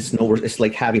paid, it's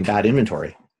like having bad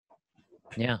inventory.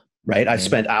 Yeah. Right. I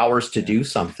spent hours to do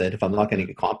something. If I'm not going to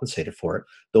get compensated for it,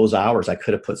 those hours I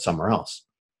could have put somewhere else.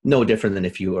 No different than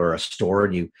if you are a store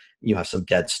and you have some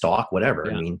dead stock, whatever.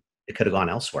 Yeah. I mean, it could have gone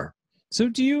elsewhere. So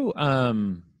do you,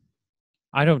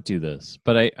 I don't do this,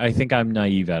 but I think I'm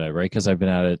naive at it, right? Because I've been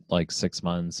at it like 6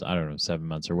 months, I don't know, 7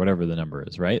 months or whatever the number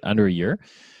is, right? Under a year.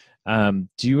 Do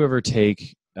you ever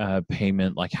take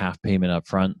payment, like half payment up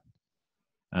front?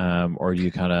 Or do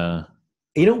you kind of...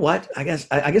 You know what? I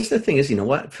guess the thing is, you know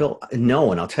what, Phil?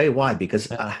 No, and I'll tell you why. Because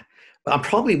I'm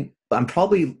probably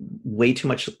way too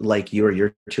much like you, or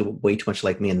you're way too much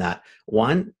like me in that.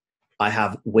 One, I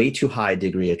have way too high a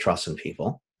degree of trust in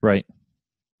people. Right.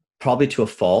 Probably to a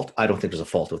fault. I don't think there's a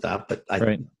fault with that, but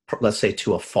let's say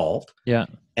to a fault. Yeah.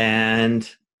 And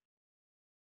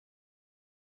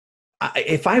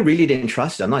if I really didn't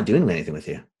trust you, I'm not doing anything with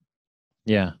you.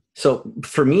 Yeah. So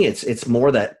for me, it's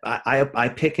more that I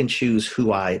pick and choose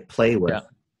who I play with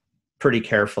pretty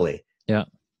carefully. Yeah.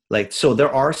 Like, so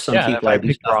there are some people I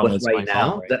do stuff with right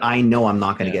now that I know I'm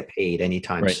not going to get paid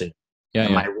anytime soon. Yeah.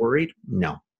 Am I worried?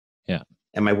 No. Yeah.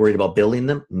 Am I worried about billing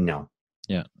them? No.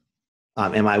 Yeah.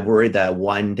 Am I worried that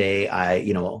one day I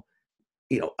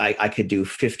could do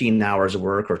 15 hours of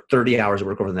work or 30 hours of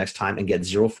work over the next time and get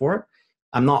zero for it?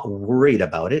 I'm not worried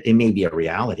about it. It may be a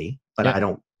reality, but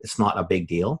it's not a big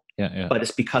deal. Yeah. But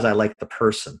it's because I like the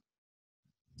person.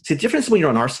 See, the difference when you're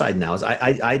on our side now is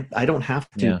I don't have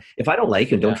to. Yeah. If I don't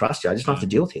like you and don't trust you, I just don't have to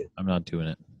deal with you. I'm not doing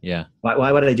it. Yeah.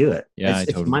 Why would I do it? Yeah,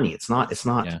 it's money. It's not.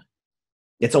 Yeah.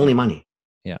 It's only money.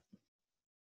 Yeah.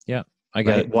 Yeah. I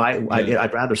get it. Why?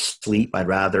 I'd rather sleep. I'd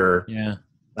rather. Yeah.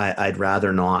 I'd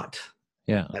rather not.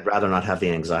 Yeah. I'd rather not have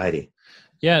the anxiety.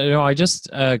 Yeah. No, I just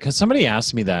because somebody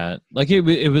asked me that. Like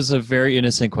it was a very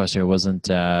innocent question. It wasn't.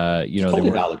 Totally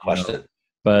valid question.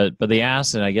 But they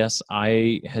asked, and I guess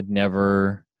I had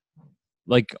never.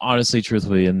 Like, honestly,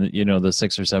 truthfully, in the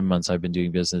 6 or 7 months I've been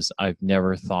doing business, I've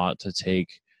never thought to take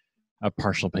a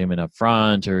partial payment up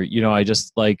front, or, I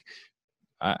just like,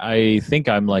 I think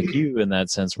I'm like you in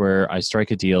that sense where I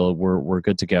strike a deal, we're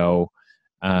good to go.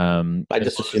 I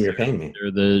just assume you're paying me.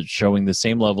 They're showing the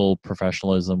same level of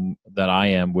professionalism that I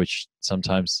am, which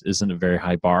sometimes isn't a very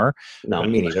high bar. No,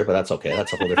 me neither, but that's okay.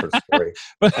 That's a whole different story.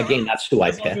 But again, that's who I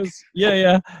pick.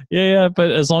 Yeah. But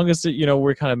as long as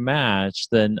we're kind of matched,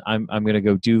 then I'm going to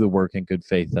go do the work in good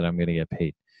faith that I'm going to get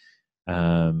paid.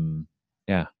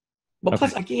 Yeah. Well,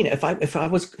 plus again, if I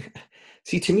was,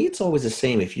 see, to me, it's always the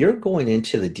same. If you're going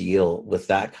into the deal with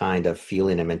that kind of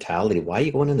feeling and mentality, why are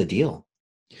you going in the deal?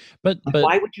 But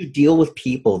why would you deal with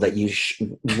people that you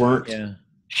weren't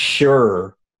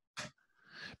sure?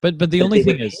 But the only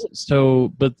thing is,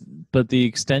 but the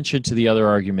extension to the other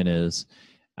argument is,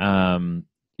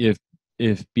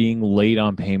 if being late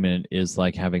on payment is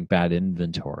like having bad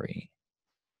inventory,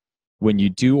 when you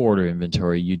do order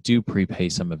inventory, you do prepay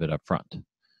some of it up front. Do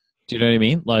you know what I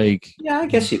mean? Like, yeah, I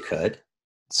guess you could.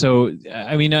 So,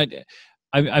 I mean,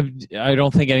 I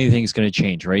don't think anything's going to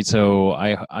change, right? So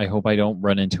I hope I don't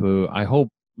run into I hope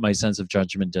my sense of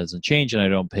judgment doesn't change and I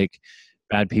don't pick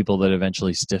bad people that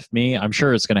eventually stiff me. I'm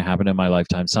sure it's going to happen in my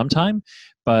lifetime sometime,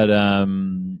 but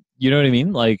you know what I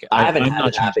mean? Like I haven't I'm had not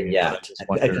it happen changing it, yet,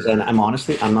 but because I'm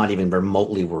honestly, I'm not even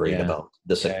remotely worried Yeah. about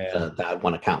this Yeah. that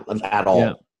one account at all.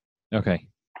 Yeah. Okay.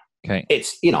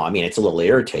 It's, I mean, it's a little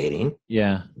irritating,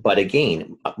 Yeah. but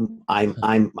again,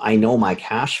 I know my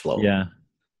cash flow. Yeah.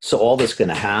 So all that's going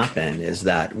to happen is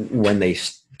that when they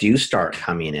do start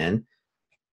coming in,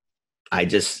 I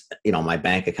just, my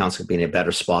bank account's going to be in a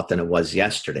better spot than it was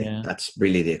yesterday. Yeah. That's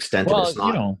really the extent of it. It's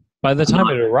not, by the time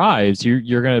it arrives,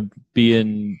 you're going to be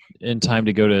in time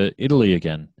to go to Italy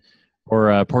again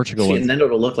or Portugal. See, and then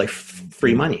it'll look like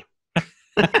free money.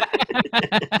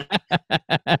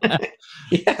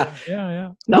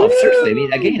 Yeah. No, seriously. I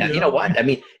mean, again, you know what? I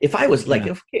mean, if I was like,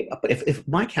 if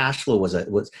my cash flow was,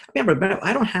 remember,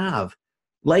 I don't have,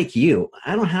 like you,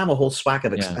 I don't have a whole swag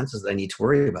of expenses that I need to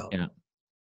worry about. Yeah.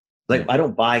 Like, I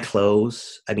don't buy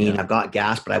clothes. I mean, I've got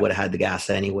gas, but I would have had the gas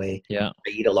anyway. Yeah. I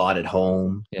eat a lot at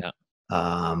home. Yeah.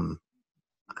 I'm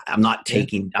not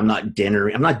doing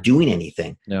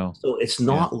anything. No. So it's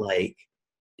not like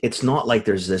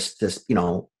there's this,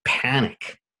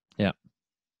 panic. Yeah.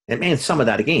 And some of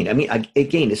that again, I mean,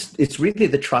 it's really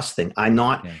the trust thing. I'm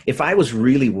not, if I was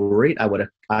really worried, I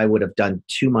would have done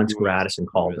 2 months gratis and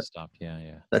called it. Stopped.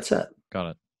 Yeah. That's it. Got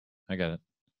it. I got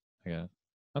it.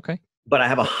 Okay. But I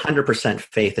have 100%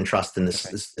 faith and trust in this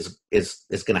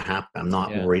is going to happen. I'm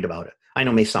not worried about it. I know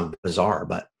it may sound bizarre,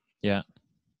 but yeah,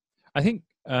 I think,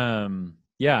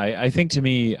 I think to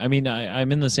me, I mean,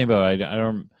 I'm in the same boat. I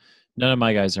don't, none of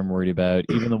my guys I'm worried about,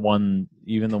 even the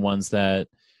ones that,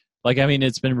 like, I mean,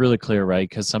 it's been really clear, right?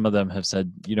 Because some of them have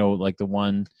said, like the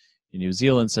one in New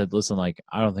Zealand said, listen, like,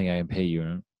 I don't think I can pay you.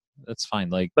 And that's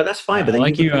fine. Like, but that's fine. But then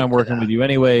like I'm working with you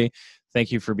anyway.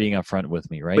 Thank you for being upfront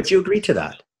with me, right? But you agreed to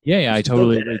that. Yeah, I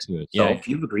totally agree to it. So if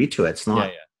you've agreed to it, it's not.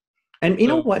 Yeah. And you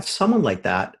know what? Someone like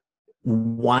that,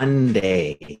 one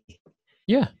day,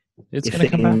 it's going to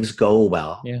come back. Things go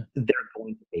well, they're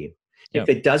going to pay you. If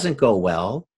it doesn't go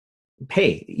well,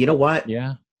 pay. You know what?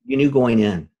 Yeah. You knew going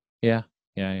in. Yeah.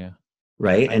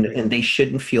 Right? And they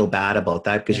shouldn't feel bad about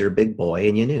that because you're a big boy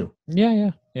and you knew.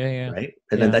 Yeah. Right?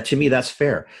 And then that, to me, that's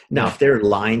fair. Now, if they're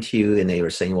lying to you and they were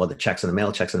saying, well, the checks in the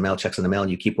mail,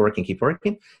 and you keep working,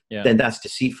 then that's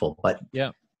deceitful. But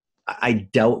I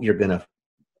doubt you're going to.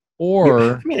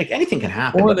 Or, I mean, like, anything can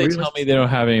happen. Or they tell me they don't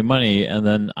have any money, and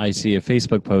then I see a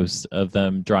Facebook post of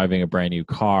them driving a brand new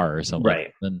car or something.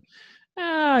 Right. Then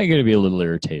I'm going to be a little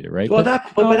irritated, right? Well,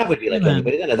 that would be like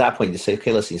anybody. Then at that point, you say,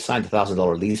 okay, listen, you signed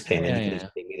 $1,000 lease payment. You can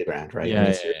just pay me the grand, right?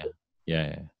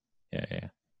 Yeah.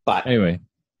 But anyway,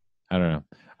 I don't know.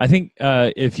 I think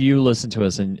if you listen to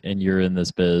us and you're in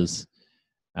this biz,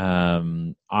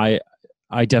 I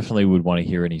definitely would want to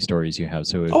hear any stories you have.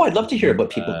 So I'd love to hear what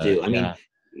people do. I mean,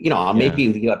 maybe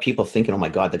you got people thinking, oh my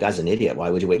God, the guy's an idiot. Why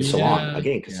would you wait so long?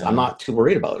 Again, because I'm not too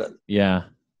worried about it. Yeah.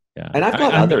 And I've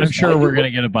got others. I'm sure we're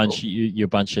going to get a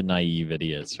bunch of naive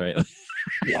idiots, right?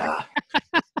 Yeah.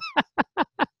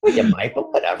 Well, you might,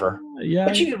 but whatever. Yeah.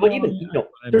 But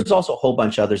there's also a whole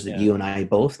bunch of others that you and I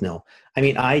both know. I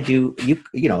mean, I do,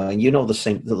 and you know the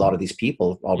same, a lot of these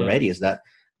people already, is that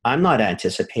I'm not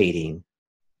anticipating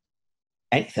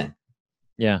anything.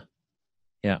 Yeah.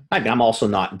 I mean, I'm also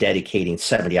not dedicating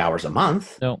 70 hours a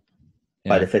month. No.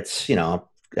 But if it's, an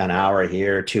hour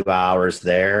here, 2 hours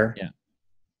there.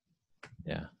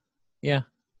 Yeah.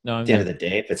 No, at the end of the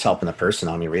day, if it's helping the person,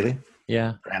 I mean, really?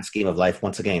 Yeah. Grand scheme of life,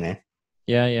 once again, eh?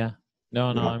 Yeah.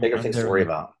 No. Bigger things to worry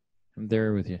about. I'm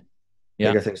there with you. Yeah.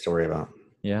 Bigger things to worry about.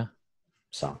 Yeah.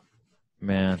 So.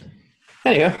 Man.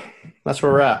 Anyway, that's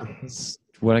where we're at. That's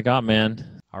what I got,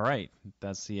 man. All right.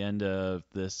 That's the end of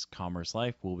this Commerce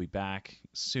Life. We'll be back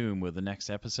soon with the next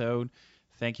episode.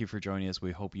 Thank you for joining us.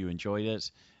 We hope you enjoyed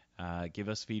it. Give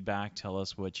us feedback. Tell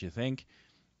us what you think.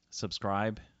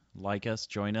 Subscribe, like us,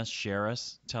 join us, share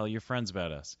us, tell your friends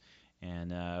about us.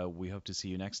 And we hope to see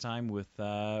you next time with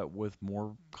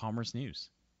more commerce news.